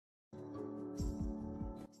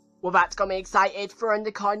Well, that's got me excited for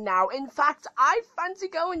Undercon now. In fact, I fancy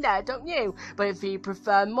going there, don't you? But if you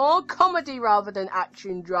prefer more comedy rather than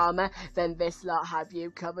action drama, then this lot have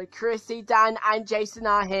you covered. Chrissy, Dan and Jason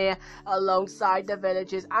are here alongside the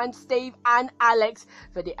villagers and Steve and Alex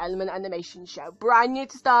for the Element Animation Show. Brand new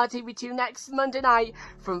to StarTV2 next Monday night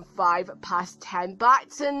from 10:05. Back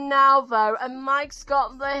to now though, and Mike's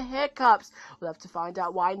got the hiccups. We'll have to find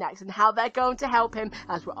out why next and how they're going to help him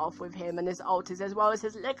as we're off with him and his alters as well as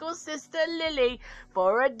his little sister Lily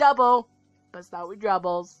for a double. Personality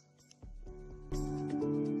Drabbles.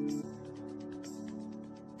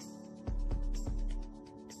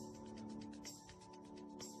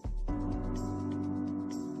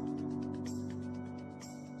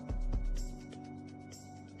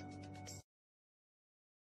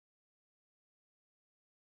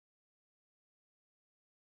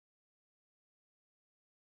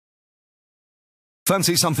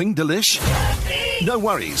 Fancy something delish? No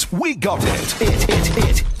worries, we got it.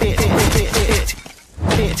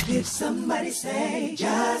 Did somebody say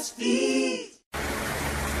just eat?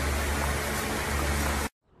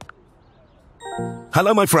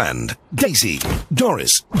 Hello, my friend. Daisy,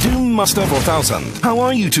 Doris, Doom Master 4000. How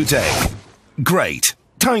are you today? Great.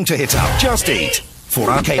 Time to hit up Just Eat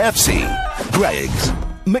for our KFC, Greg's,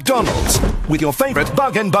 McDonald's, with your favorite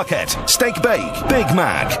bug and bucket, steak bake, Big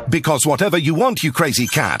Mac, because whatever you want, you crazy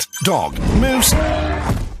cat, dog, moose,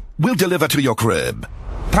 we'll deliver to your crib.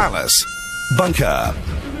 Palace, bunker.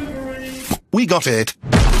 We got it.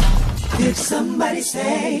 Did somebody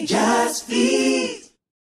say just eat?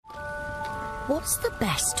 What's the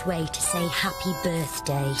best way to say happy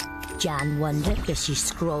birthday? Jan wondered as she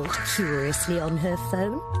scrolled curiously on her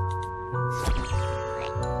phone.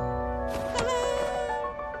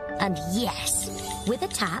 And yes, with a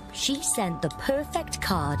tap, she sent the perfect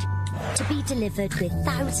card to be delivered with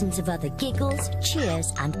thousands of other giggles,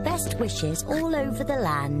 cheers and best wishes all over the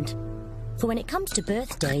land. For when it comes to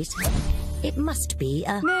birthdays, it must be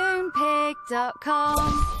a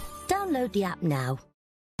moonpig.com. Download the app now.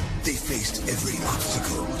 They faced every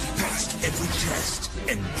obstacle, passed every test,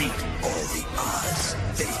 and beat all the odds.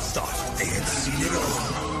 They thought they had seen it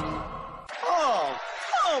all. Oh,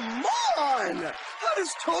 come on! That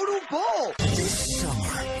is total bull! This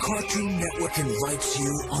summer, Cartoon Network invites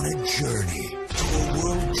you on a journey to a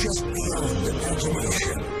world just beyond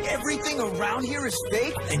imagination. Everything around here is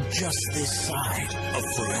fake? And just this side of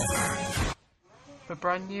forever. The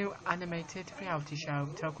brand new animated reality show,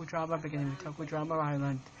 Toku Drama, beginning with Toku Drama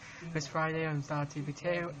Island. This Friday on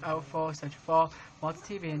StarTV2, 0474, Watch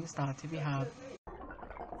TV and the StarTV Hub.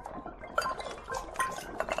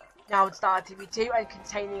 Now on StarTV2 and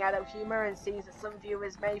containing adult humour and scenes that some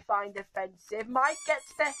viewers may find offensive, Mike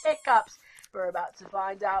gets the hiccups. We're about to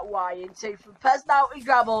find out why. In 2 from Personality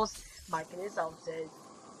Drabbles, Mike and his alters.